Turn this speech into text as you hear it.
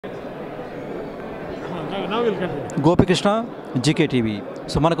Now we'll continue. Gopi Krishna, GKTV.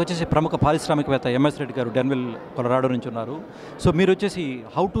 So మనకు వచ్చేసి ప్రముఖ పారిశ్రామికవేత్త ఎంఎస్ రెడ్డి గారు డెన్విల్ కొలరాడో నుంచి ఉన్నారు. సో మీరు వచ్చేసి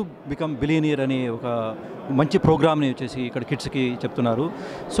హౌ టు బికమ్ బిలియనియర్ అనే ఒక మంచి ప్రోగ్రామ్ని వచ్చేసి ఇక్కడ కిడ్స్కి చెప్తున్నారు.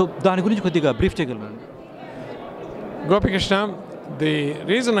 సో దాని గురించి కొద్దిగా బ్రీఫ్ చేయగలరు. Gopi Krishna, the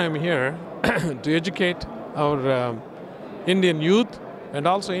reason I'm here to educate our Indian youth and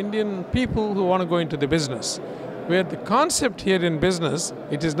also Indian people who want to go into the business. Where the concept here in business,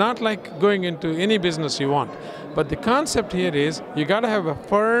 it is not like going into any business you want. But the concept here is you got to have a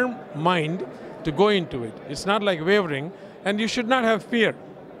firm mind to go into it. It's not like wavering, and you should not have fear.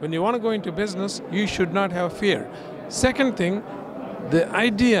 When you want to go into business, you should not have fear. Second thing, the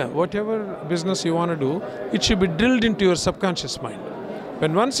idea, whatever business you want to do, it should be drilled into your subconscious mind.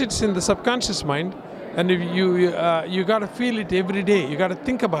 When once it's in the subconscious mind, and if you got to feel it every day, you got to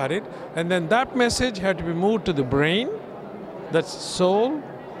think about it, and then that message had to be moved to the brain, that's soul,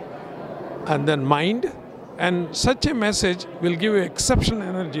 and then mind, and such a message will give you exceptional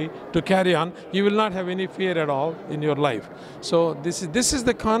energy to carry on. You will not have any fear at all in your life. So this is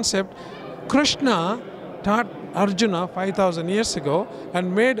the concept. Krishna taught Arjuna 5,000 years ago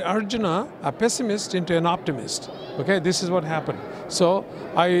and made Arjuna a pessimist into an optimist. Okay, this is what happened. So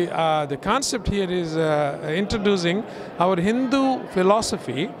the concept here is introducing our Hindu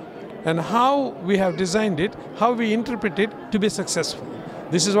philosophy and how we have designed it, how we interpret it to be successful.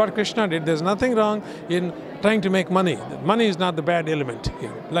 This is what Krishna did. There's nothing wrong in trying to make money. Money is not the bad element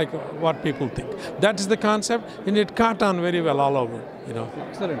here, like what people think. That is the concept, and it caught on very well all over.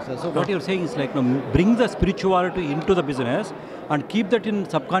 Excellent, sir. So what you're saying is like, bring the spirituality into the business and keep that in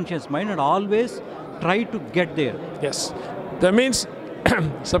subconscious mind and always try to get there. Yes. That means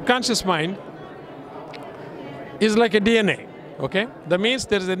subconscious mind is like a DNA, okay? That means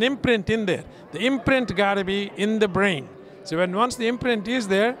there is an imprint in there. The imprint got to be in the brain. So once the imprint is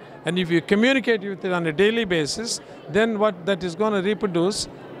there, and if you communicate with it on a daily basis, then what that is going to reproduce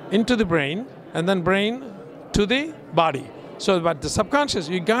into the brain, and then brain to the body. So but the subconscious,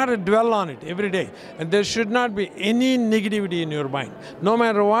 you got to dwell on it every day. And there should not be any negativity in your mind. No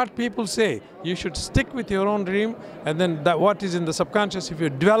matter what people say, you should stick with your own dream, and then what is in the subconscious, if you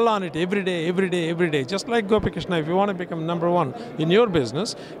dwell on it every day, every day, every day, just like Gopi Krishna, if you want to become number one in your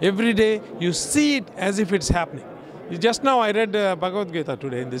business, every day you see it as if it's happening. Just now I read Bhagavad Gita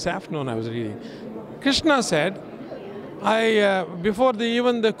today, in this afternoon I was reading. Krishna said, before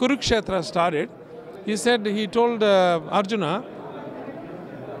even the Kurukshetra started, he told Arjuna,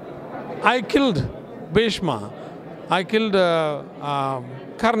 I killed Bhishma, I killed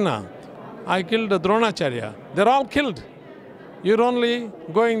Karna, I killed Dronacharya. They're all killed. You're only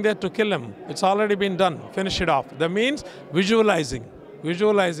going there to kill them. It's already been done. Finish it off. That means visualizing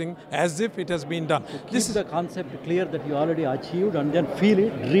as if it has been done. This is the concept clear that you already achieved, and then feel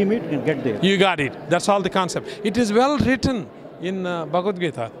it, dream it, and get there. You got it. That's all the concept. It is well written in Bhagavad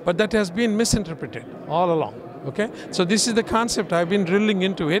Gita, but that has been misinterpreted all along. Okay, so this is the concept. I've been drilling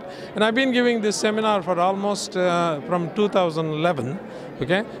into it, and I've been giving this seminar for almost from 2011.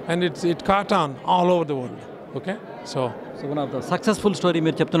 Okay, and it caught on all over the world. Okay, so one of the successful story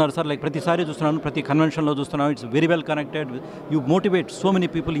మీరు చెప్తున్నారు sir, like ప్రతిసారి చూస్తున్నాను, ప్రతి కన్వెన్షన్లో చూస్తున్నాను, it's very well connected. You motivate so many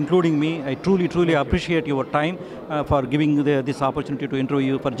people including me. I truly appreciate your time for giving this opportunity to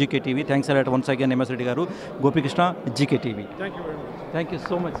interview for GKTV. Thanks a lot once again MS Reddy గారు. Gopikrishna, GKTV. Thank you very much. Thank you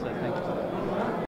so much, sir. Thank you.